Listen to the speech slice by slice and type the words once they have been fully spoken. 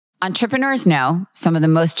Entrepreneurs know some of the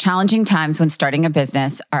most challenging times when starting a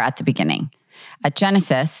business are at the beginning. At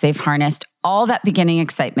Genesis, they've harnessed all that beginning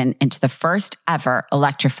excitement into the first ever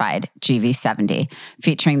electrified GV70,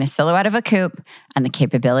 featuring the silhouette of a coupe and the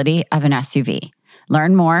capability of an SUV.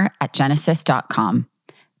 Learn more at genesis.com.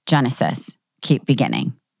 Genesis, keep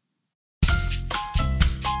beginning.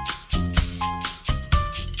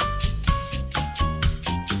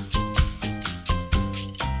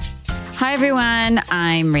 Hi, everyone.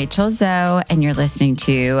 I'm Rachel Zoe, and you're listening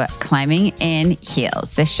to Climbing in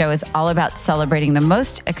Heels. This show is all about celebrating the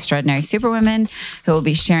most extraordinary superwomen who will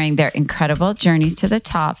be sharing their incredible journeys to the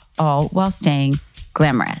top, all while staying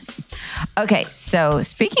glamorous. Okay, so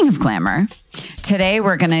speaking of glamour, today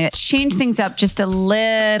we're going to change things up just a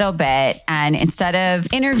little bit. And instead of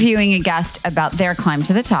interviewing a guest about their climb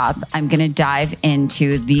to the top, I'm going to dive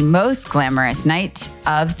into the most glamorous night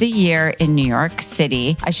of the year in New York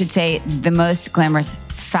City. I should say the most glamorous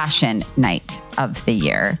fashion night of the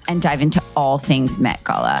year, and dive into all things Met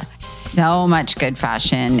Gala. So much good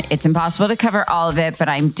fashion. It's impossible to cover all of it, but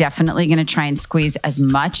I'm definitely going to try and squeeze as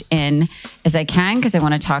much in as I can because I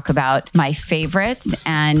want to talk about my favorites.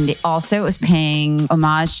 And also it was paying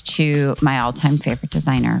homage to my all-time favorite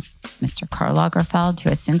designer, Mr. Karl Lagerfeld, who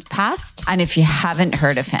has since passed. And if you haven't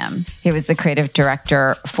heard of him, he was the creative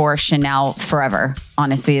director for Chanel forever,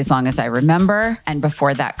 honestly, as long as I remember. And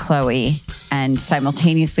before that, Chloe. And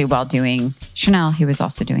simultaneously while doing Chanel, he was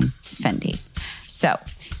also doing Fendi. So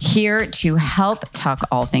here to help talk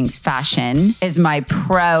all things fashion is my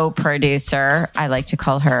pro producer. I like to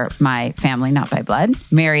call her my family, not by blood,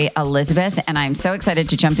 Mary Elizabeth. And I'm so excited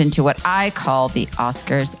to jump into what I call the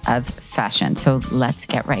Oscars of fashion. So let's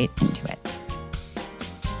get right into it.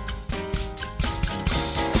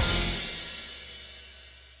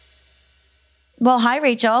 Well, hi,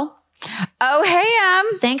 Rachel. Oh, hey,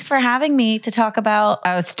 Thanks for having me to talk about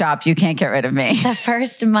Oh, stop. You can't get rid of me. the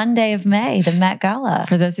first Monday of May, the Met Gala.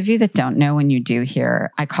 For those of you that don't know, when you do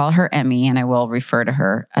hear, I call her Emmy, and I will refer to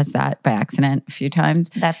her as that by accident a few times.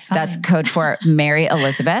 That's fine. That's code for Mary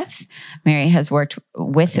Elizabeth. Mary has worked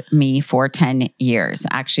with me for 10 years,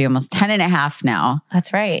 actually almost 10 and a half now.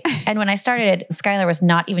 That's right. And when I started, Skylar was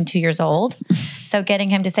not even 2 years old. So getting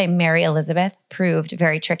him to say Mary Elizabeth proved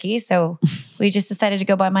very tricky. So we just decided to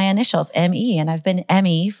go by my initials, M-E. And I've been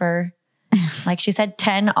Emmy for, like she said,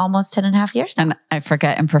 almost 10 and a half years now. And I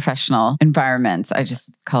forget in professional environments, I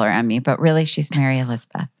just call her Emmy, but really she's Mary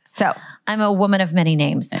Elizabeth. So I'm a woman of many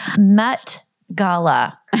names. Met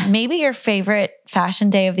Gala. Maybe your favorite fashion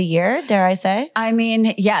day of the year, dare I say? I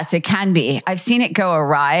mean, yes, it can be. I've seen it go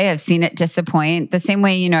awry. I've seen it disappoint the same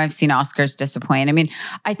way, I've seen Oscars disappoint. I mean,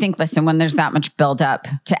 I think, listen, when there's that much buildup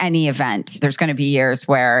to any event, there's going to be years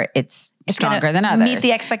where it's stronger than others. Meet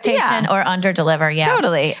the expectation or under deliver. Yeah,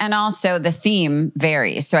 totally. And also the theme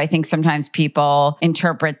varies. So I think sometimes people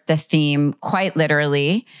interpret the theme quite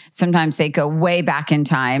literally. Sometimes they go way back in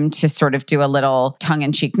time to sort of do a little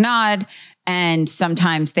tongue-in-cheek nod. And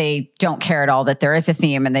sometimes they don't care at all that there is a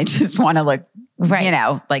theme and they just want to look,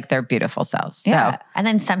 like their beautiful selves. Yeah. So, and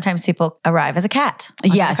then sometimes people arrive as a cat.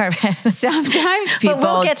 Yes. Sometimes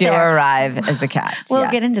people do arrive as a cat. We'll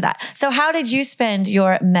get into that. So how did you spend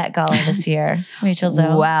your Met Gala this year, Rachel Zoe?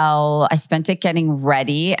 Well, I spent it getting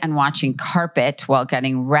ready and watching carpet while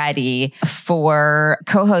getting ready for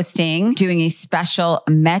co-hosting, doing a special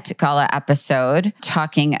Met Gala episode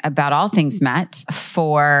talking about all things Met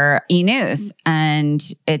for E! News. And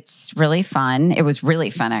it's really fun. It was really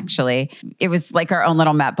fun, actually. It was like our own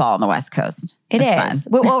little Met Ball on the West Coast. It is. Fun.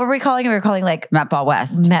 What were we calling it? We were calling like Met Ball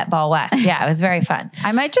West. Met Ball West. Yeah, it was very fun.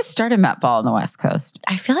 I might just start a Met Ball on the West Coast.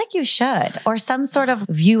 I feel like you should. Or some sort of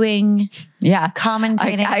viewing,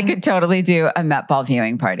 commentating. I could totally do a Met Ball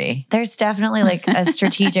viewing party. There's definitely like a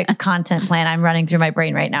strategic content plan I'm running through my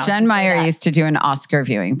brain right now. Jen Meyer used to do an Oscar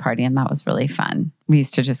viewing party, and that was really fun. We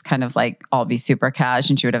used to just kind of like all be super cash,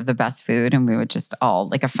 and she would have the best food, and we would just all,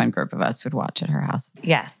 like a fun group of us, would watch at her house.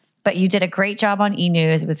 Yes. But you did a great job on E!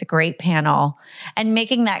 News. It was a great panel. And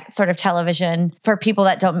making that sort of television, for people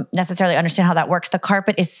that don't necessarily understand how that works, the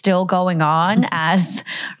carpet is still going on as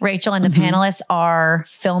Rachel and the panelists are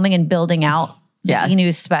filming and building out the E!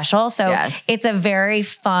 News special. So it's a very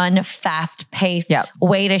fun, fast-paced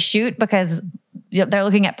way to shoot because they're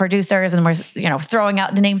looking at producers and we're, throwing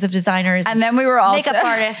out the names of designers. And then we were also makeup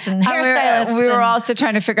artists and hairstylists. We were also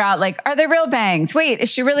trying to figure out, like, are they real bangs? Wait,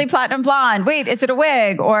 is she really platinum blonde? Wait, is it a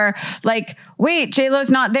wig? Or like, wait, J-Lo's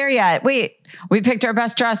not there yet. Wait, we picked our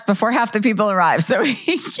best dress before half the people arrived. So we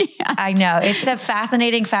can't. I know. It's a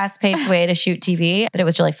fascinating, fast-paced way to shoot TV, but it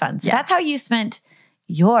was really fun. So that's how you spent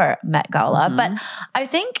your Met Gala. But I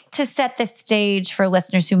think to set the stage for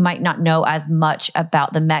listeners who might not know as much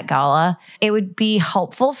about the Met Gala, it would be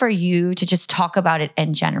helpful for you to just talk about it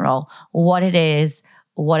in general, what it is,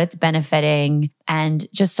 what it's benefiting, and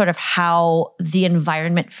just sort of how the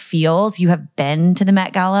environment feels. You have been to the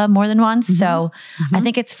Met Gala more than once. So I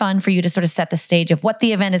think it's fun for you to sort of set the stage of what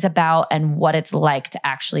the event is about and what it's like to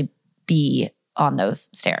actually be on those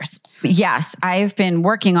stairs. Yes, I've been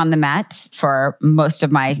working on the Met for most of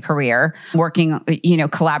my career, working,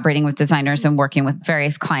 collaborating with designers and working with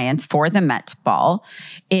various clients for the Met Ball.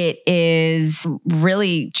 It is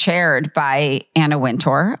really chaired by Anna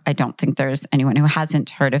Wintour. I don't think there's anyone who hasn't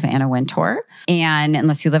heard of Anna Wintour, and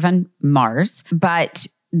unless you live on Mars, but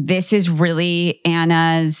this is really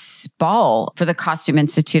Anna's ball for the Costume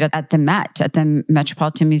Institute at the Met, at the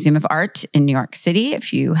Metropolitan Museum of Art in New York City.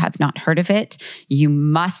 If you have not heard of it, you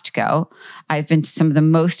must go. I've been to some of the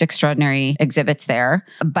most extraordinary exhibits there,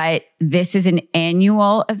 but this is an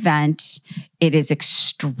annual event. It is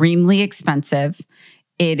extremely expensive.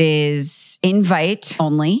 It is invite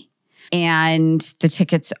only. And the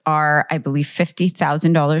tickets are, I believe,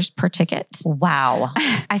 $50,000 per ticket. Wow.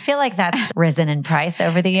 I feel like that's risen in price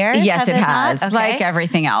over the years. Yes, it has. Okay. Like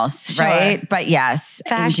everything else, right? But yes.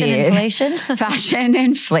 Fashion indeed. inflation. Fashion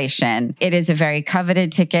inflation. It is a very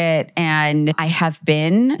coveted ticket. And I have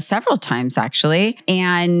been several times actually.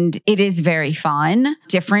 And it is very fun.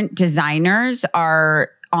 Different designers are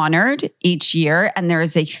honored each year, and there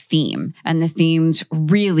is a theme, and the themes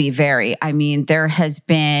really vary. I mean, there has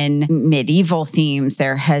been medieval themes,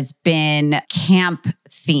 there has been camp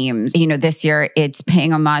themes. This year it's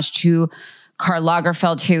paying homage to Karl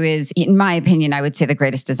Lagerfeld, who is, in my opinion, I would say the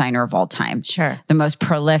greatest designer of all time. Sure. The most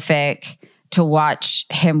prolific. To watch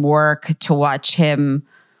him work,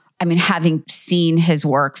 having seen his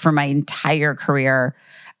work for my entire career,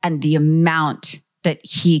 and the amount that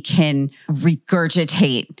he can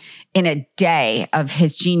regurgitate in a day of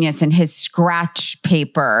his genius and his scratch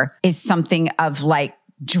paper is something of like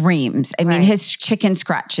dreams. I mean, his chicken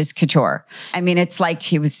scratch is couture. I mean, it's like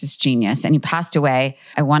he was this genius, and he passed away,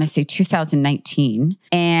 I want to say 2019.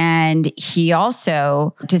 And he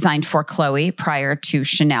also designed for Chloe prior to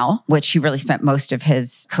Chanel, which he really spent most of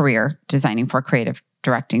his career designing for, creative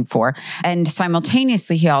directing for. And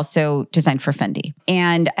simultaneously, he also designed for Fendi.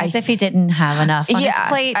 And as if he didn't have enough on his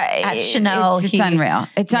plate at Chanel. It's unreal.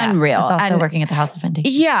 It's unreal. He was also working at the House of Fendi.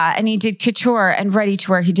 Yeah. And he did couture and ready to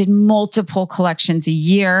wear. He did multiple collections a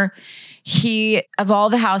year. Of all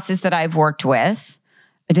the houses that I've worked with,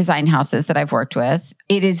 design houses that I've worked with,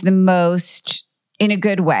 it is the most, in a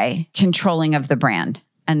good way, controlling of the brand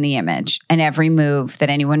and the image and every move that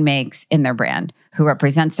anyone makes in their brand, who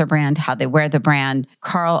represents their brand, how they wear the brand.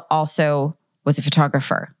 Karl also was a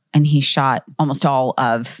photographer, and he shot almost all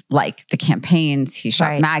of like the campaigns. He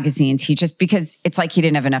shot magazines. Because it's like he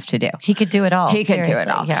didn't have enough to do. He could do it all. He could do it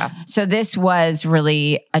all. Yeah. So this was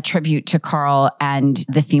really a tribute to Karl, and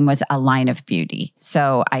the theme was a line of beauty.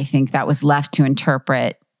 So I think that was left to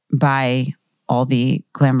interpret by all the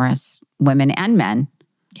glamorous women and men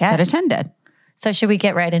that attended. So should we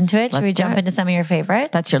get right into it? Should we jump into some of your favorites?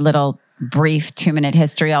 That's your little brief 2-minute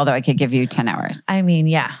history, although I could give you 10 hours. I mean,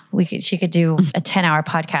 yeah, she could do a 10-hour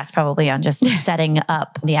podcast probably on just setting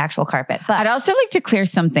up the actual carpet. But I'd also like to clear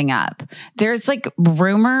something up. There's like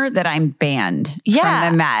rumor that I'm banned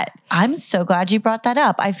from the Met. I'm so glad you brought that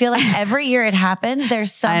up. I feel like every year it happens,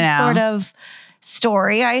 there's some sort of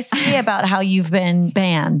story I see about how you've been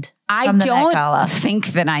banned. I don't think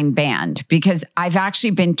that I'm banned, because I've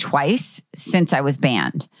actually been twice since I was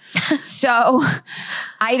banned. So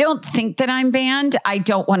I don't think that I'm banned. I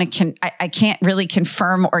don't want to, I can't really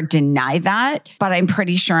confirm or deny that, but I'm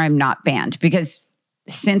pretty sure I'm not banned, because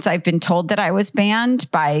since I've been told that I was banned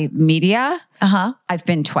by media, I've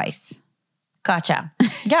been twice. Gotcha.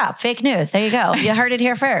 Yeah, fake news. There you go. You heard it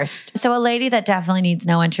here first. So a lady that definitely needs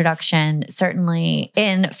no introduction, certainly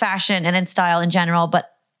in fashion and in style in general, but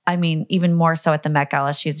I mean, even more so at the Met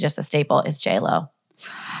Gala, she's just a staple, is J-Lo.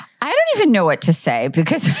 I don't even know what to say,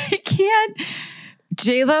 because I can't.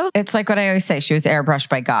 J-Lo, it's like what I always say, she was airbrushed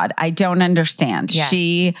by God. I don't understand. Yes.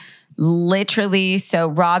 She literally, so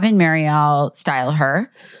Rob and Marielle style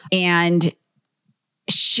her, and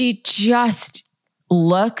she just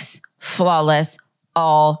looks flawless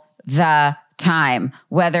all the time,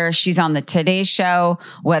 whether she's on the Today Show,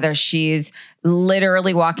 whether she's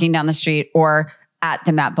literally walking down the street or at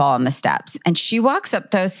the Met Ball on the steps. And she walks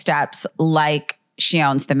up those steps like she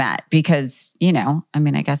owns the Met, because,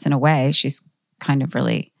 I guess in a way she's kind of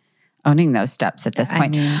really owning those steps at this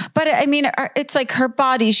point. But I mean, it's like her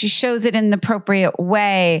body, she shows it in the appropriate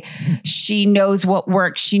way. She knows what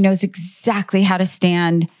works. She knows exactly how to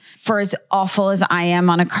stand. For as awful as I am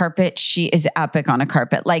on a carpet, she is epic on a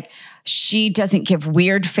carpet. Like, she doesn't give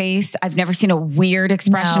weird face. I've never seen a weird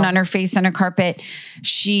expression on her face on a carpet.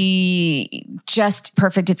 She just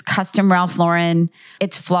perfect. It's custom Ralph Lauren.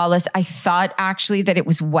 It's flawless. I thought actually that it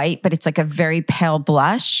was white, but it's like a very pale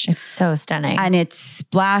blush. It's so stunning. And it's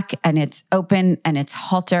black and it's open and it's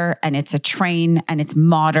halter and it's a train and it's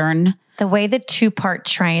modern. The way the 2-part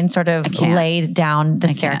train sort of laid down the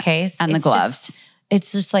staircase. And the gloves.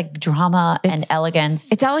 It's just like drama and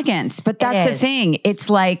elegance. It's elegance, but that's the thing. It's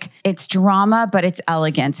like, it's drama, but it's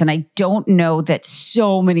elegance. And I don't know that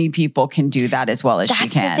so many people can do that as well as she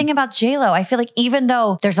can. That's the thing about J-Lo. I feel like even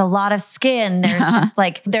though there's a lot of skin, there's just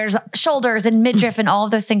like, there's shoulders and midriff and all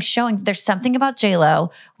of those things showing. There's something about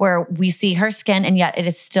J-Lo where we see her skin and yet it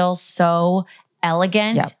is still so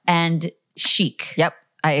elegant and chic. Yep,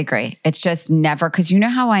 I agree. It's just never, because you know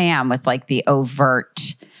how I am with like the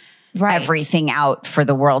overt everything out for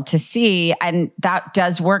the world to see. And that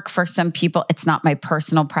does work for some people. It's not my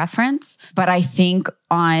personal preference, but I think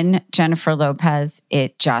on Jennifer Lopez,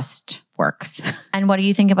 it just works. And what do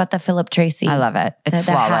you think about the Philip Tracy? I love it. It's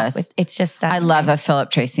flawless. It's just stunning. I love a Philip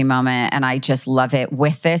Tracy moment. And I just love it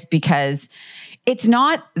with this because it's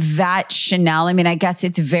not that Chanel. I mean, I guess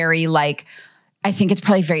it's very like, I think it's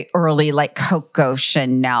probably very early, like Coco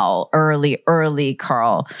Chanel, early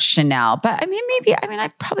Carl Chanel. But I mean,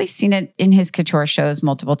 I've probably seen it in his couture shows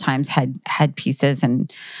multiple times, head pieces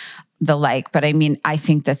and the like. But I mean, I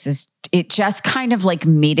think it just kind of like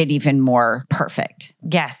made it even more perfect.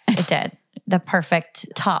 Yes, it did. The perfect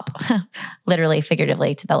top, literally,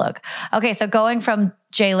 figuratively, to the look. Okay, so going from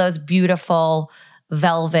J-Lo's beautiful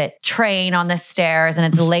velvet train on the stairs and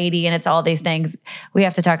it's lady and it's all these things, we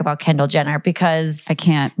have to talk about Kendall Jenner because I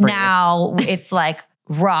can't breathe. Now it's like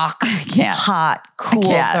rock, hot, cool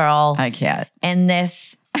girl. I can't. And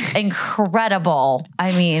this incredible,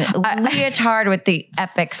 leotard with the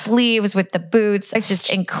epic sleeves, with the boots. It's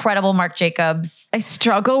just incredible. Marc Jacobs. I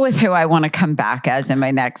struggle with who I want to come back as in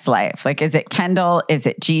my next life. Like, is it Kendall? Is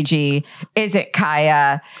it Gigi? Is it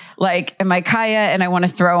Kaya? Like, am I Kaya and I want to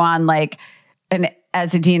throw on like an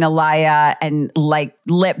Azzedine Alaya and like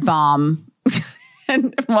lip balm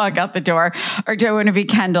and walk out the door? Or do I want to be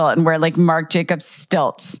Kendall and wear like Marc Jacobs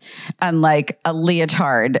stilts and like a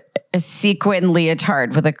leotard, a sequin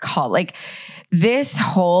leotard with a collar? Like this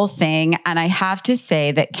whole thing. And I have to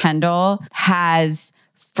say that Kendall has,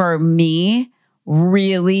 for me,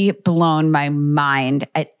 really blown my mind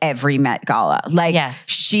at every Met Gala. Like,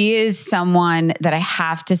 she is someone that I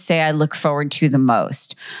have to say I look forward to the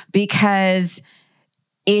most because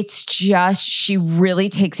it's just, she really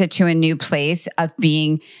takes it to a new place of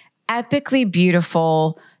being epically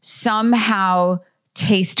beautiful, somehow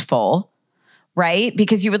tasteful, right?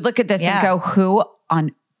 Because you would look at this and go, who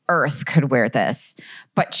on earth could wear this?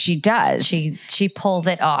 But she does. She pulls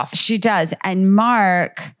it off. She does. And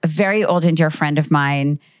Mark, a very old and dear friend of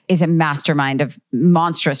mine, is a mastermind of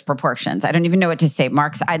monstrous proportions. I don't even know what to say.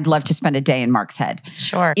 I'd love to spend a day in Mark's head.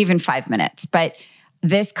 Sure. Even 5 minutes. But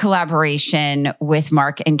this collaboration with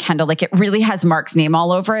Mark and Kendall, like it really has Mark's name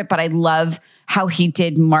all over it, but I love how he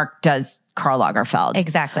did Mark does Karl Lagerfeld.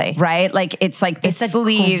 Exactly. Right? Like it's like the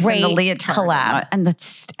sleeves and the leotard collab and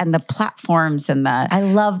the platforms and the I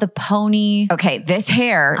love the pony. Okay, this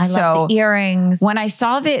hair. I love the earrings. When I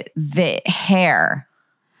saw the hair,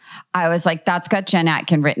 I was like, that's got Jen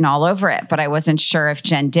Atkin written all over it, but I wasn't sure if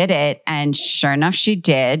Jen did it. And sure enough, she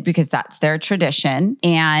did because that's their tradition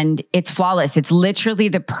and it's flawless. It's literally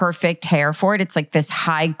the perfect hair for it. It's like this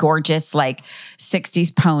high, gorgeous, like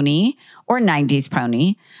 60s pony or 90s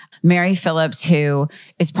pony. Mary Phillips, who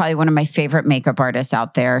is probably one of my favorite makeup artists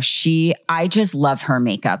out there. I just love her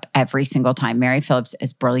makeup every single time. Mary Phillips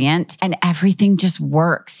is brilliant and everything just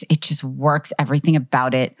works. It just works. Everything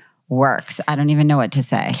about it works. I don't even know what to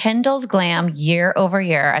say. Kendall's glam year over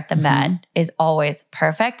year at the Met is always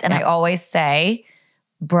perfect. And I always say,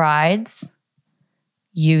 brides,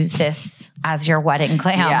 use this as your wedding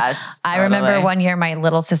glam. Yes, I remember one year my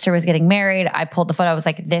little sister was getting married. I pulled the photo. I was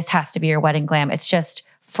like, this has to be your wedding glam. It's just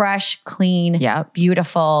fresh, clean,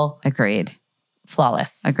 beautiful. Agreed.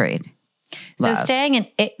 Flawless. Agreed. So staying in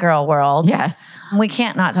it girl world. Yes. We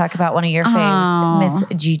can't not talk about one of your faves,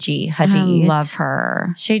 Miss Gigi Hadid. I love her.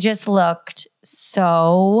 She just looked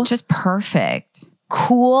so just perfect.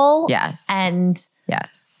 Cool. Yes. And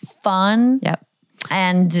fun. Yep.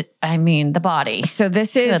 And the body. So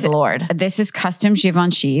this is, good Lord. This is Custom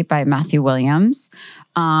Givenchy by Matthew Williams.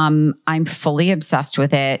 I'm fully obsessed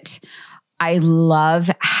with it. I love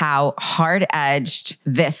how hard edged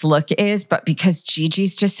this look is, but because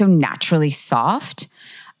Gigi's just so naturally soft,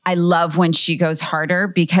 I love when she goes harder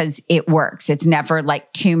because it works. It's never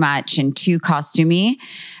like too much and too costumey.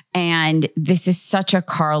 And this is such a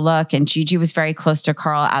Carl look. And Gigi was very close to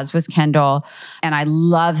Carl, as was Kendall. And I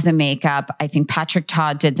love the makeup. I think Patrick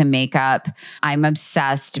Todd did the makeup. I'm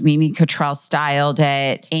obsessed. Mimi Cottrell styled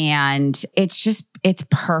it. And it's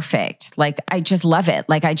perfect. Like, I just love it.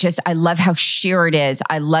 Like, I love how sheer it is.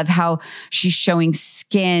 I love how she's showing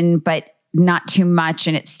skin, but not too much,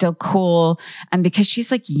 and it's still cool. And because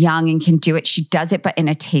she's like young and can do it, she does it, but in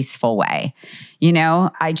a tasteful way. You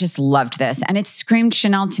know, I just loved this. And it screamed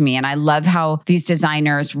Chanel to me. And I love how these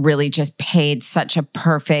designers really just paid such a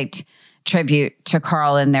perfect tribute to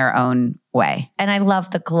Carl in their own way. And I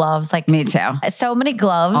love the gloves. Like, me too. So many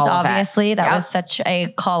gloves, all obviously. That was such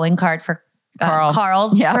a calling card for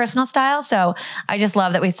Carl's personal style. So I just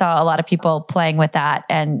love that we saw a lot of people playing with that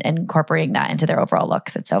and incorporating that into their overall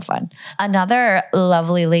looks. It's so fun. Another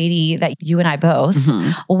lovely lady that you and I both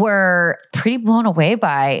were pretty blown away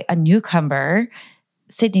by, a newcomer,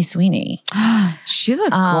 Sydney Sweeney. She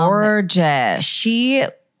looked gorgeous. She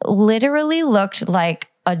literally looked like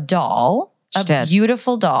a doll,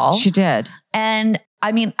 beautiful doll. She did. And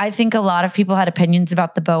I mean, I think a lot of people had opinions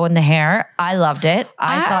about the bow and the hair. I loved it.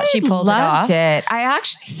 I thought she pulled it off. I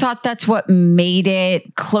actually thought that's what made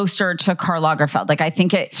it closer to Karl Lagerfeld. Like, I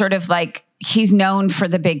think it sort of like, he's known for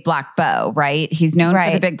the big black bow, right? He's known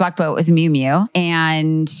for the big black bow. It was Miu Miu.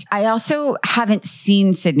 And I also haven't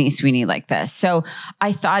seen Sydney Sweeney like this. So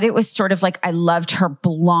I thought it was sort of like, I loved her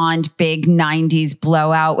blonde, big 90s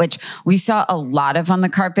blowout, which we saw a lot of on the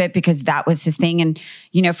carpet because that was his thing. And,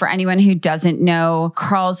 you know, for anyone who doesn't know,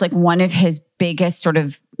 Carl's like one of his biggest sort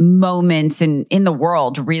of moments in the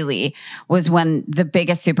world really was when the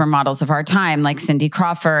biggest supermodels of our time, like Cindy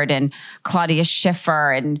Crawford and Claudia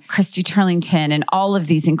Schiffer and Christy Turlington and all of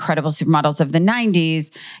these incredible supermodels of the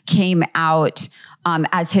 90s came out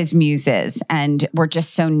as his muses, and we're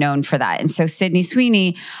just so known for that. And so Sydney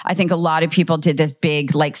Sweeney, I think a lot of people did this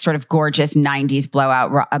big, like sort of gorgeous 90s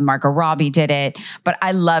blowout. Margot Robbie did it, but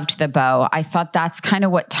I loved the bow. I thought that's kind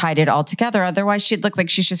of what tied it all together. Otherwise, she'd look like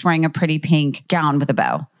she's just wearing a pretty pink gown with a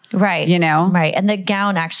bow. Right. You know? Right. And the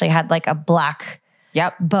gown actually had like a black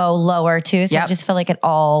bow lower too. So I just feel like it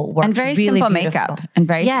all worked. And very really simple beautiful. makeup. And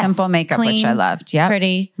very simple makeup, clean, which I loved. Yeah.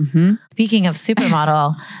 Pretty. Speaking of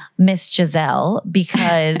supermodel, Miss Giselle,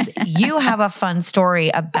 because you have a fun story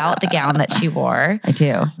about the gown that she wore. I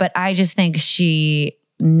do. But I just think she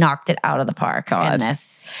knocked it out of the park in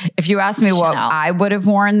this. If you asked me what I would have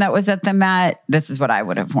worn that was at the Met, this is what I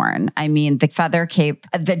would have worn. I mean, the feather cape,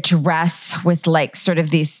 the dress with like sort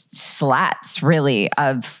of these slats really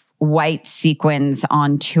of white sequins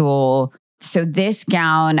on tulle. So this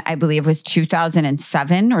gown, I believe, was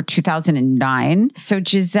 2007 or 2009. So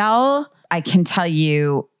Giselle, I can tell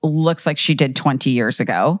you, looks like she did 20 years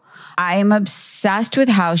ago. I am obsessed with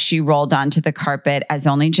how she rolled onto the carpet, as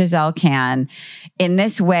only Giselle can, in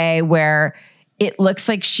this way where it looks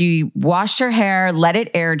like she washed her hair, let it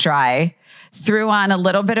air dry, threw on a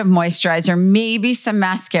little bit of moisturizer, maybe some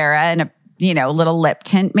mascara and a little lip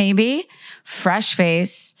tint, maybe, fresh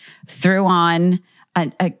face, threw on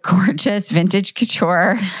a gorgeous vintage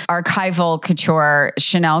couture, archival couture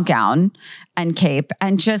Chanel gown and cape,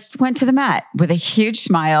 and just went to the Met with a huge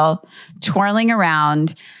smile, twirling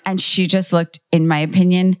around. And she just looked, in my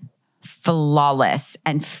opinion, flawless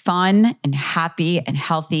and fun and happy and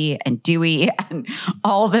healthy and dewy and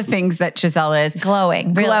all the things that Giselle is.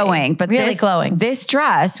 Glowing. But really glowing. This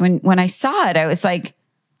dress, when I saw it, I was like,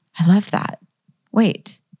 I love that.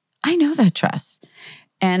 Wait, I know that dress.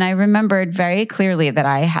 And I remembered very clearly that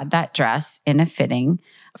I had that dress in a fitting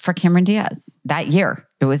for Cameron Diaz that year.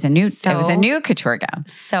 It was a new couture gown.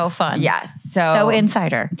 So fun. Yes. So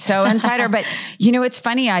insider. But it's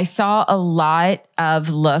funny. I saw a lot of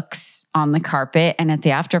looks on the carpet and at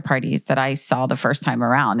the after parties that I saw the first time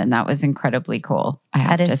around. And that was incredibly cool. I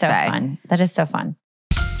have to say. Fun. That is so fun.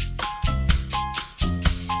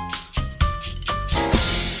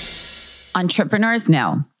 Entrepreneurs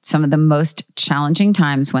know some of the most challenging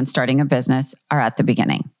times when starting a business are at the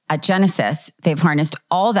beginning. At Genesis, they've harnessed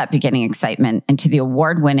all that beginning excitement into the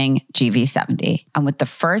award-winning GV70. And with the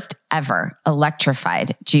first ever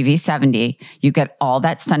electrified GV70, you get all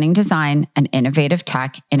that stunning design and innovative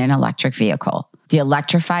tech in an electric vehicle. The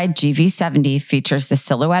electrified GV70 features the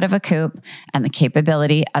silhouette of a coupe and the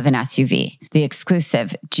capability of an SUV. The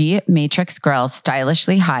exclusive G-Matrix grille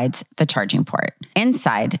stylishly hides the charging port.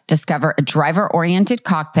 Inside, discover a driver-oriented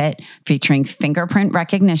cockpit featuring fingerprint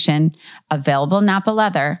recognition, available Napa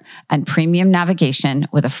leather, and premium navigation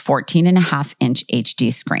with a 14.5-inch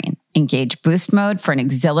HD screen. Engage Boost mode for an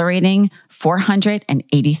exhilarating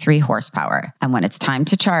 483 horsepower. And when it's time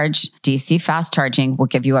to charge, DC fast charging will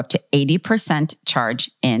give you up to 80% charge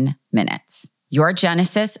in minutes. Your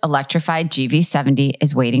Genesis electrified GV70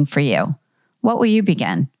 is waiting for you. What will you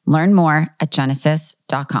begin? Learn more at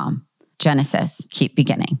genesis.com. Genesis, keep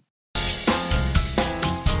beginning.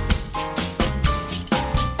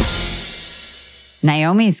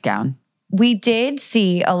 Naomi's gown. We did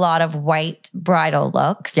see a lot of white bridal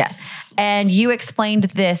looks. Yes. And you explained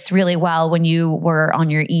this really well when you were on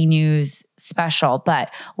your e-news special, but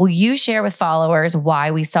will you share with followers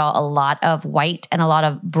why we saw a lot of white and a lot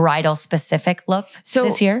of bridal specific looks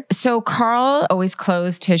this year? So Carl always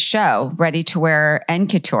closed his show, Ready to Wear and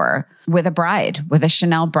Couture, with a bride, with a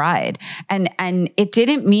Chanel bride. And it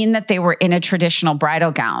didn't mean that they were in a traditional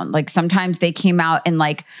bridal gown. Like sometimes they came out in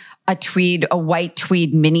like a white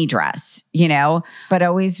tweed mini dress, but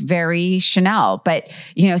always very Chanel. But,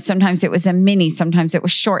 sometimes it was a mini, sometimes it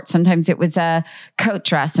was short, sometimes it was a coat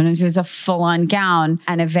dress, sometimes it was a full-on gown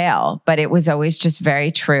and a veil. But it was always just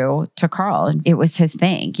very true to Carl. It was his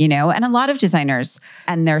thing, and a lot of designers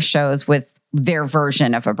and their shows with their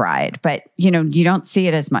version of a bride. But, you don't see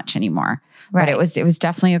it as much anymore. Right. But it was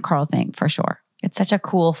definitely a Carl thing for sure. It's such a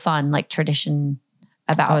cool, fun, tradition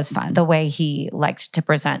about the way he liked to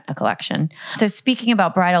present a collection. So speaking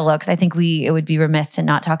about bridal looks, I think it would be remiss to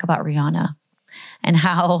not talk about Rihanna and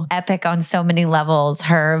how epic on so many levels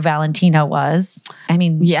her Valentino was. I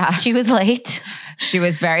mean, she was late. She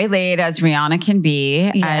was very late, as Rihanna can be,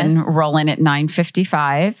 and rolling at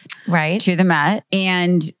 9:55 to the Met.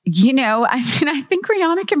 And, I think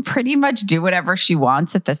Rihanna can pretty much do whatever she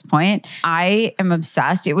wants at this point. I am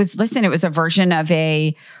obsessed. It was a version of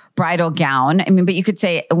a bridal gown. I mean, but you could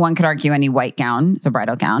say, one could argue any white gown is a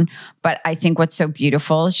bridal gown. But I think what's so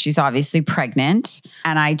beautiful, she's obviously pregnant.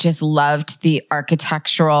 And I just loved the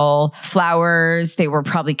architectural flowers. They were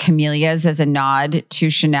probably camellias as a nod to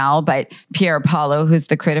Chanel. But Pier Paolo, who's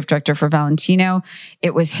the creative director for Valentino,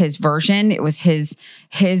 it was his version. It was his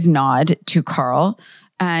nod to Carl.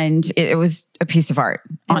 And it was a piece of art.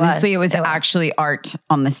 Honestly, it was actually art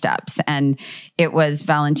on the steps. And it was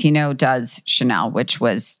Valentino does Chanel, which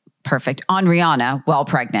was perfect on Rihanna while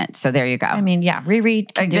pregnant. So there you go. I mean,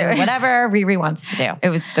 Riri can do whatever Riri wants to do. It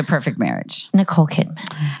was the perfect marriage. Nicole Kidman.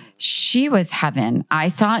 She was heaven.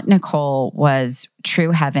 I thought Nicole was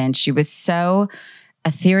true heaven. She was so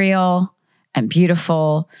ethereal and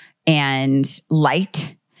beautiful and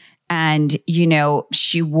light. And,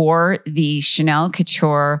 she wore the Chanel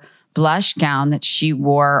Couture blush gown that she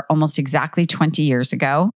wore almost exactly 20 years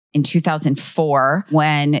ago in 2004,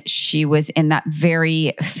 when she was in that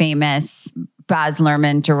very famous Baz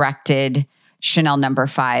Luhrmann directed Chanel No.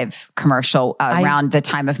 5 commercial around the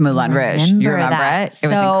time of Moulin Rouge. You remember it? It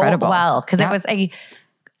was incredible. Well, because it was a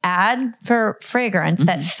ad for fragrance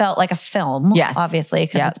that felt like a film. Yes. Obviously,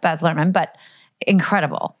 because it's Baz Luhrmann, but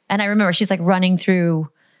incredible. And I remember she's running through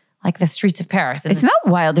the streets of Paris. Isn't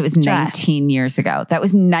that wild? It was 19 years ago. That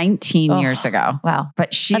was 19 years ago. Wow.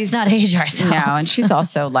 But let's not age ourselves. No, and she's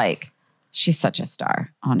also she's such a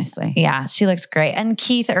star, honestly. Yeah, she looks great. And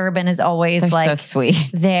Keith Urban is always so sweet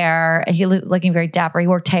there. He looking very dapper. He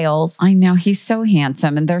wore tails. I know. He's so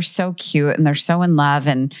handsome and they're so cute and they're so in love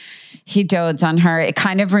and he dotes on her. It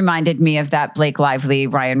kind of reminded me of that Blake Lively,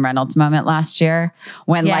 Ryan Reynolds moment last year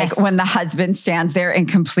when when the husband stands there in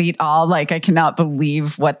complete awe, I cannot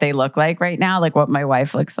believe what they look like right now. What my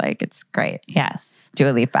wife looks like. It's great. Yes.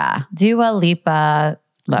 Dua Lipa.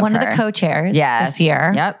 Love one her. Of the co-chairs this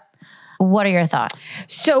year. Yep. What are your thoughts?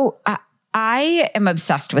 So I am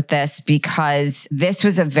obsessed with this because this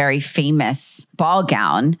was a very famous ball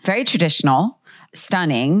gown, very traditional,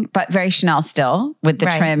 stunning, but very Chanel still with the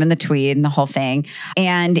trim and the tweed and the whole thing.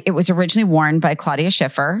 And it was originally worn by Claudia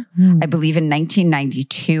Schiffer, I believe in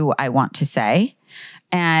 1992, I want to say.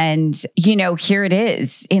 And, here it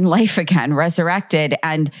is in life again, resurrected.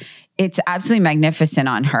 And it's absolutely magnificent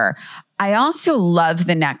on her. I also love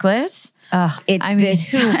the necklace.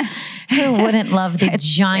 Who wouldn't love the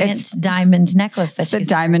giant diamond necklace that she's the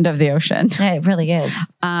diamond of the ocean? Yeah, it really is.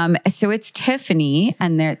 So it's Tiffany,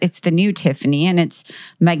 and it's the new Tiffany, and it's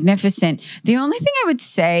magnificent. The only thing I would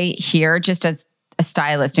say here, just as a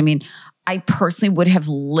stylist, I personally would have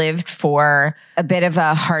lived for a bit of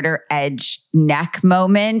a harder edge neck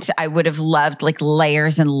moment. I would have loved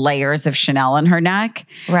layers and layers of Chanel on her neck,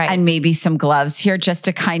 and maybe some gloves here, just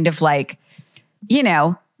to kind of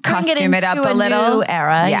costume it up a little. New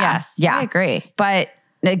era. Yeah. Yes, yeah. I agree. But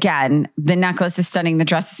again, the necklace is stunning. The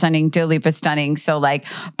dress is stunning. Dua Lipa is stunning. So like,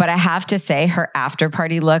 but I have to say her after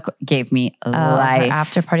party look gave me life. Her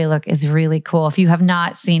after party look is really cool. If you have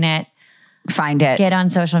not seen it, find it. Get on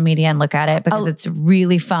social media and look at it because it's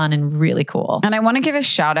really fun and really cool. And I want to give a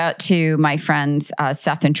shout out to my friends,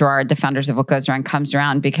 Seth and Gerard, the founders of What Goes Around Comes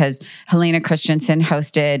Around, because Helena Christensen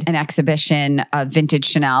hosted an exhibition of vintage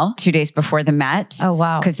Chanel 2 days before the Met. Oh,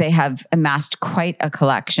 wow. Because they have amassed quite a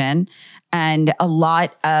collection. And a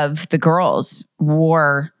lot of the girls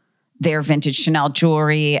wore their vintage Chanel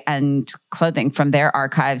jewelry and clothing from their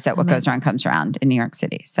archives at What Goes Around Comes Around in New York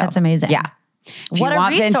City. So that's amazing. Yeah. What a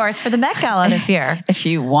resource for the Met Gala this year. If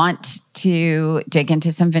you want to dig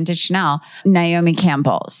into some vintage Chanel, Naomi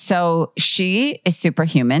Campbell. So she is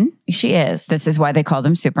superhuman. She is. This is why they call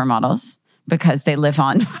them supermodels, because they live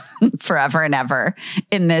on forever and ever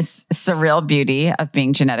in this surreal beauty of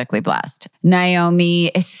being genetically blessed. Naomi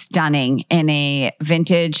is stunning in a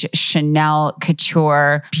vintage Chanel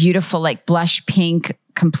couture, beautiful, like blush pink,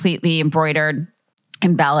 completely embroidered,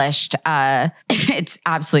 embellished. It's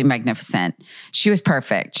absolutely magnificent. She was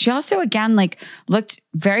perfect. She also, again, like looked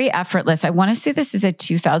very effortless. I want to say this is a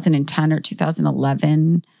 2010 or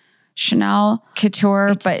 2011 Chanel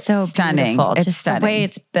couture, but so stunning. Beautiful. It's just stunning. The way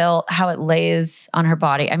it's built, how it lays on her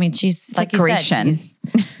body. I mean, she's like you said, she's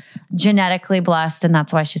genetically blessed, and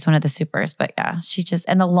that's why she's one of the supers. But yeah, she just,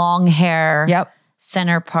 and the long hair,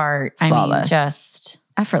 center part. Flawless. I mean, just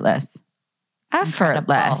effortless.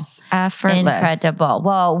 Effortless. Incredible.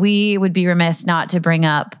 Well, we would be remiss not to bring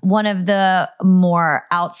up one of the more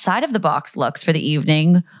outside of the box looks for the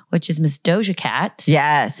evening, which is Miss Doja Cat.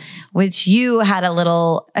 Yes. Which you had a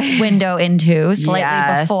little window into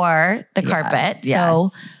slightly before the carpet.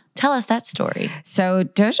 So tell us that story. So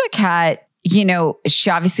Doja Cat, you know, she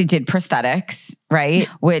obviously did prosthetics, right?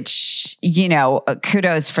 Which, you know,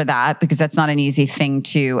 kudos for that, because that's not an easy thing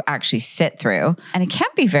to actually sit through. And it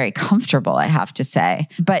can't be very comfortable, I have to say.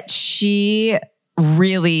 But she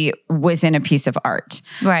really was in a piece of art.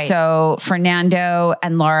 Right. So Fernando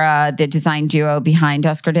and Laura, the design duo behind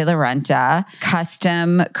Oscar de la Renta,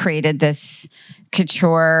 custom created this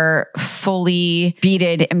couture, fully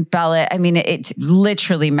beaded, embellished. I mean, it's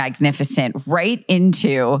literally magnificent, right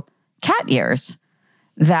into cat ears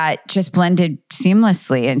that just blended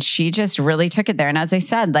seamlessly. And she just really took it there. And as I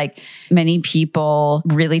said, like many people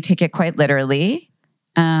really take it quite literally.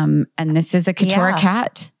 And this is a couture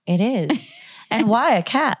cat. It is. And why a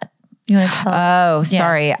cat? You want to tell? Oh,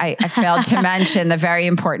 sorry. Yes. I failed to mention the very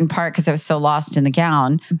important part because I was so lost in the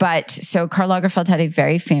gown. But so Karl Lagerfeld had a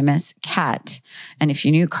very famous cat. And if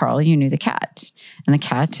you knew Karl, you knew the cat. And the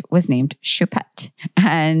cat was named Choupette.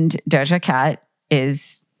 And Doja Cat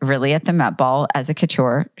is really at the Met Ball as a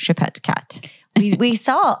couture Choupette cat. We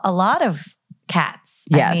saw a lot of cats.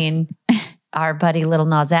 Yes. I mean, our buddy Little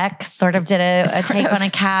Nas X sort of did a take on a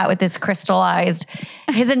cat with this crystallized,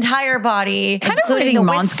 his entire body, kind including of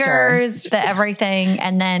the whiskers, the everything.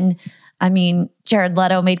 And then, I mean, Jared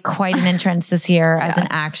Leto made quite an entrance this year as an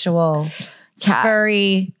actual cat,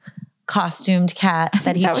 furry, costumed cat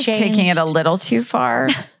that he was taking it a little too far.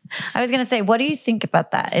 I was going to say, what do you think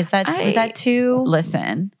about that? Is that too?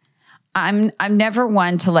 Listen, I'm never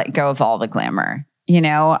one to let go of all the glamour. You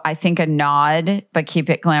know, I think a nod, but keep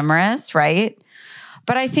it glamorous, right?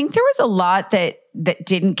 But I think there was a lot that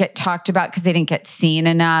didn't get talked about because they didn't get seen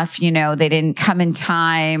enough. You know, they didn't come in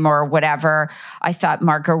time or whatever. I thought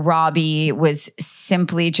Margot Robbie was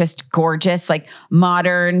simply just gorgeous, like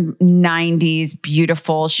modern 90s,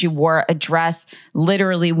 beautiful. She wore a dress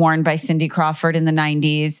literally worn by Cindy Crawford in the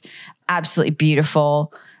 90s. Absolutely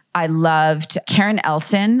beautiful. I loved Karen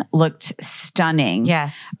Elson, looked stunning.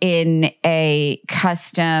 Yes. In a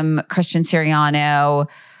custom Christian Siriano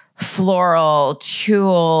floral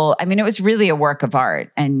tulle. I mean, it was really a work of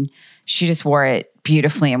art, and she just wore it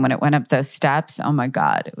beautifully. And when it went up those steps, oh my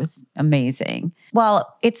God, it was amazing.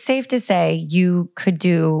 Well, it's safe to say you could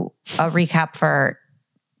do a recap for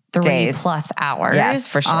 3+ hours. Yes,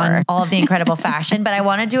 for sure. On all of the incredible fashion. But I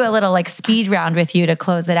want to do a little like speed round with you to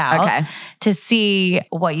close it out to see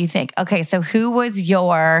what you think. Okay. So who was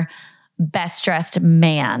your best dressed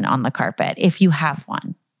man on the carpet, if you have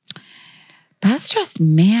one? Best dressed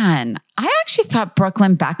man. I actually thought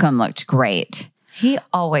Brooklyn Beckham looked great. He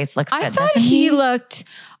always looks good. I thought he looked,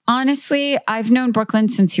 honestly, I've known Brooklyn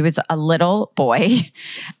since he was a little boy,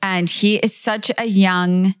 and he is such a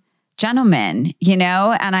young gentleman, you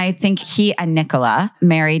know, and I think he and Nicola,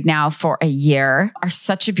 married now for a year, are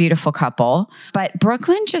such a beautiful couple. But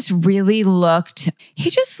Brooklyn just really looked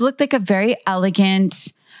like a very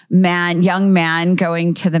elegant, young man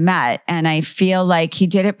going to the Met. And I feel like he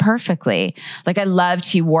did it perfectly. Like I loved,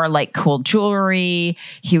 he wore like cool jewelry.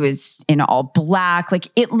 He was in all black. Like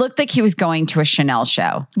it looked like he was going to a Chanel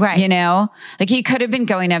show, Right. You know, like he could have been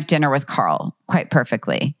going to have dinner with Carl quite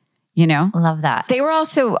perfectly, you know? Love that. They were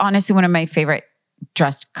also honestly one of my favorite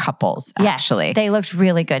dressed couples, actually. Yes, they looked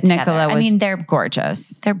really good together. Nicola was they're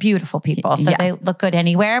gorgeous. They're beautiful people. So Yes. they look good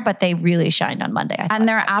anywhere, but they really shined on Monday. And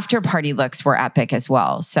their after party looks were epic as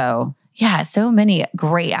well. So yeah, so many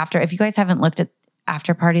great if you guys haven't looked at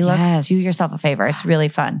after party looks, Yes. do yourself a favor. It's really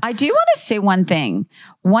fun. I do want to say one thing.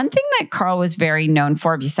 One thing that Carl was very known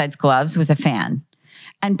for besides gloves was a fan.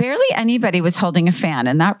 And barely anybody was holding a fan.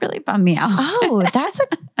 And that really bummed me out. Oh, that's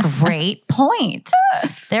a great point.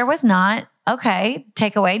 There was not, okay,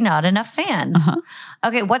 takeaway, not enough fans.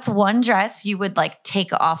 Okay, what's one dress you would like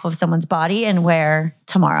take off of someone's body and wear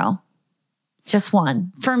tomorrow? Just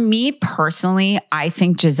one. For me personally, I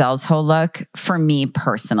think Giselle's whole look, for me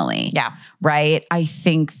personally. Yeah. Right? I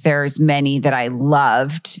think there's many that I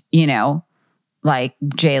loved, you know, like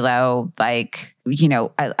J-Lo, like, you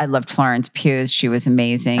know, I loved Florence Pugh. She was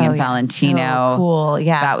amazing. And Valentino. So cool.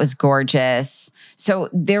 Yeah. That was gorgeous. So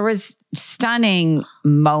there was stunning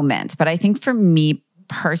moments. But I think for me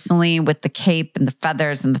personally, with the cape and the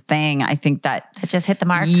feathers and the thing, I think that it just hit the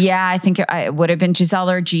mark. Yeah, I think it would have been Giselle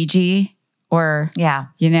or Gigi. Or,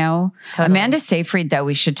 you know, totally. Amanda Seyfried, though,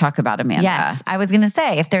 we should talk about Amanda. Yes. I was going to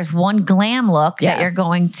say, if there's one glam look that you're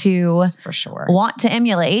going to for sure want to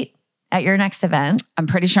emulate at your next event. I'm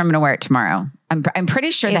pretty sure I'm going to wear it tomorrow. I'm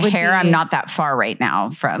pretty sure the hair, I'm not that far right now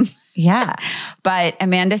from. Yeah. But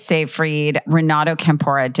Amanda Seyfried, Renato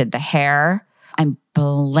Campora did the hair. I'm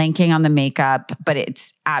blanking on the makeup, but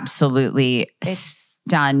it's absolutely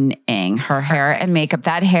stunning. Her hair and makeup,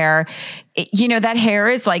 that hair, you know, that hair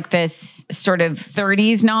is like this sort of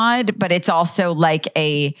 30s nod, but it's also like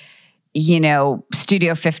a, you know,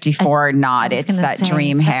 Studio 54 nod. It's that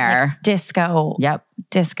dream hair. Like disco. Yep.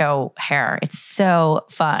 Disco hair. It's so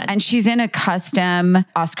fun. And she's in a custom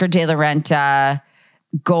Oscar de la Renta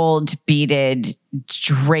gold beaded,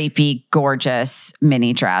 drapey, gorgeous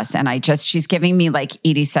mini dress. And she's giving me like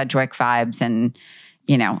Edie Sedgwick vibes. And,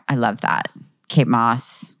 you know, I love that. Kate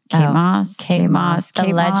Moss. The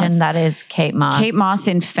legend that is Kate Moss. Kate Moss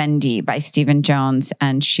in Fendi by Stephen Jones.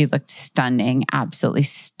 And she looked stunning, absolutely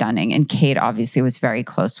stunning. And Kate obviously was very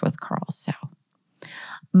close with Carl. So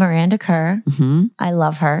Miranda Kerr. I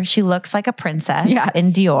love her. She looks like a princess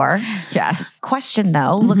in Dior. Yes. Question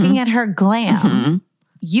though, looking at her glam,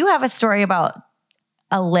 you have a story about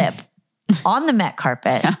a lip on the Met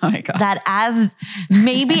carpet that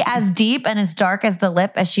maybe as deep and as dark as the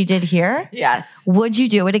lip as she did here. Yes. Would you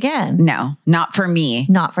do it again? No, not for me.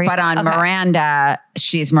 Not for you. But on Miranda,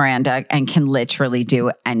 she's Miranda and can literally do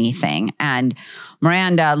anything. And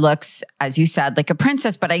Miranda looks, as you said, like a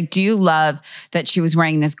princess, but I do love that she was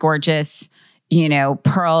wearing this gorgeous, you know,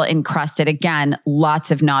 pearl encrusted. Again,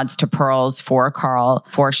 lots of nods to pearls for Carl,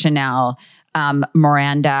 for Chanel.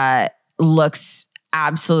 Miranda looks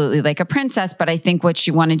absolutely like a princess, but I think what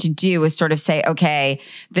she wanted to do was sort of say, okay,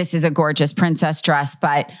 this is a gorgeous princess dress,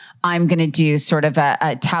 but I'm going to do sort of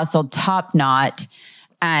a tousled top knot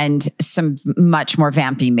and some much more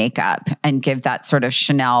vampy makeup and give that sort of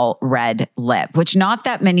Chanel red lip, which not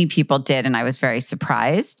that many people did. And I was very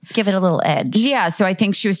surprised. Give it a little edge. Yeah. So I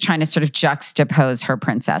think she was trying to sort of juxtapose her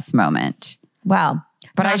princess moment. Wow.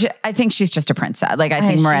 But I think she's just a princess. Like, I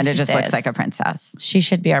think Miranda just looks like a princess. She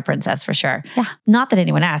should be our princess for sure. Yeah. Not that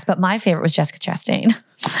anyone asked, but my favorite was Jessica Chastain.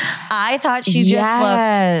 I thought she just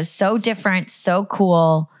looked so different, so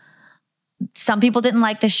cool. Some people didn't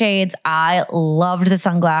like the shades. I loved the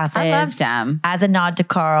sunglasses. I loved them. As a nod to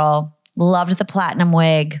Carl. Loved the platinum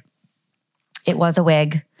wig. It was a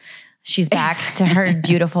wig. She's back to her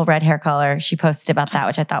beautiful red hair color. She posted about that,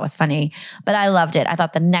 which I thought was funny. But I loved it. I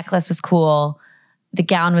thought the necklace was cool. The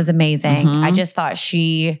gown was amazing. I just thought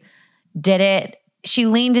she did it. She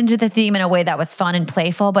leaned into the theme in a way that was fun and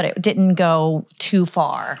playful, but it didn't go too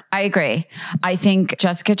far. I agree. I think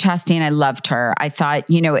Jessica Chastain, I loved her. I thought,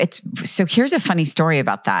 you know, so here's a funny story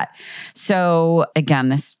about that. So again,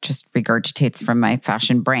 this just regurgitates from my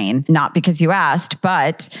fashion brain, not because you asked,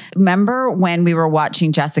 but remember when we were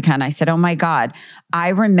watching Jessica and I said, oh my God, I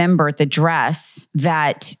remember the dress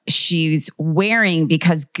that she's wearing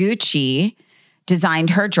because Gucci designed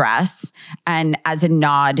her dress and as a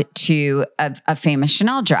nod to a famous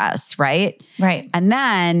Chanel dress, right? Right. And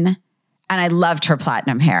then And I loved her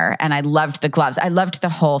platinum hair and I loved the gloves. I loved the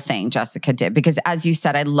whole thing Jessica did because as you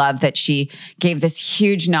said, I love that she gave this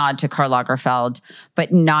huge nod to Karl Lagerfeld,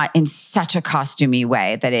 but not in such a costumey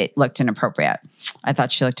way that it looked inappropriate. I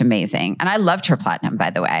thought she looked amazing. And I loved her platinum,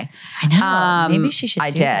 by the way. I know. Maybe she should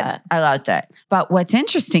do that. I loved it. But what's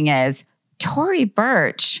interesting is Tory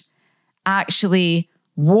Burch actually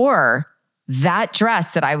wore that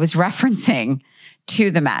dress that I was referencing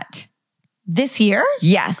to the Met. This year?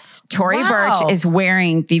 Yes. Tory Burch is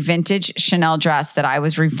wearing the vintage Chanel dress that I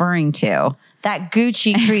was referring to. That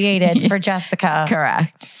Gucci created for Jessica.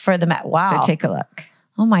 Correct. For the Met. Wow. So take a look.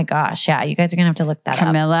 Oh my gosh. Yeah. You guys are going to have to look that up.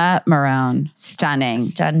 Camilla Marone. Stunning.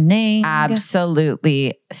 Stunning.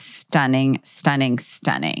 Absolutely stunning, stunning,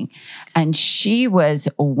 stunning. And she was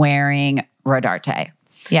wearing Rodarte.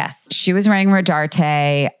 Yes. She was wearing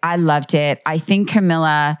Rodarte. I loved it. I think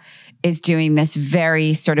Camilla is doing this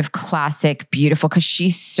very sort of classic, beautiful, because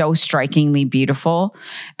she's so strikingly beautiful.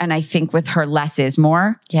 And I think with her, less is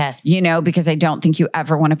more. Yes. You know, because I don't think you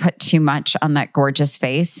ever want to put too much on that gorgeous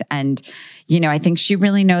face. And, you know, I think she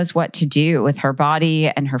really knows what to do with her body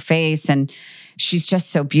and her face. And she's just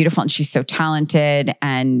so beautiful and she's so talented.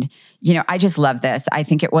 And, you know, I just love this. I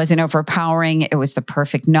think it wasn't overpowering. It was the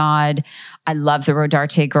perfect nod. I love the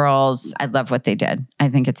Rodarte girls. I love what they did. I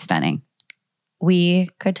think it's stunning. We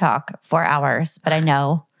could talk for hours, but I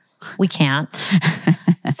know we can't.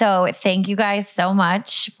 So thank you guys so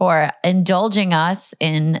much for indulging us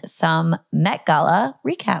in some Met Gala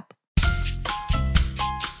recap.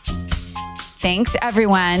 Thanks,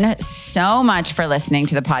 everyone, so much for listening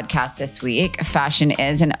to the podcast this week. Fashion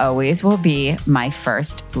is and always will be my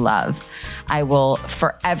first love. I will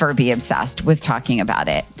forever be obsessed with talking about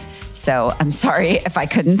it. So I'm sorry if I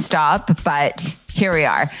couldn't stop, but here we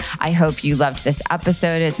are. I hope you loved this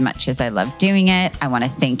episode as much as I loved doing it. I want to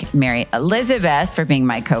thank Mary Elizabeth for being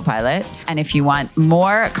my co-pilot. And if you want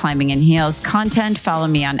more Climbing in Heels content, follow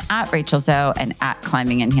me on @RachelZoe and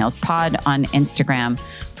 @ClimbingInHeelsPod on Instagram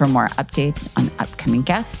for more updates on upcoming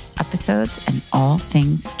guests, episodes, and all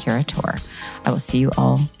things Curator. I will see you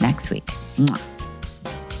all next week. Mwah.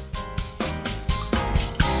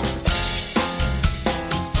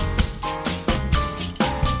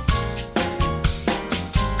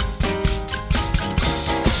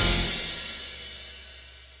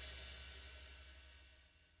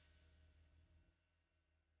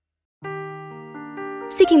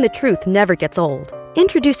 Seeking the truth never gets old.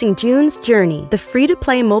 Introducing June's Journey, the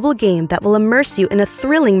free-to-play mobile game that will immerse you in a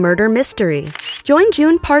thrilling murder mystery. Join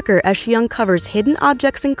June Parker as she uncovers hidden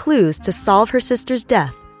objects and clues to solve her sister's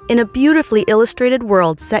death in a beautifully illustrated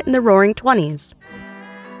world set in the Roaring '20s.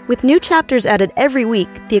 With new chapters added every week,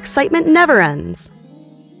 the excitement never ends.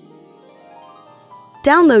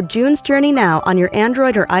 Download June's Journey now on your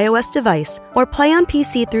Android or iOS device or play on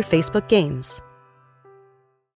PC through Facebook Games.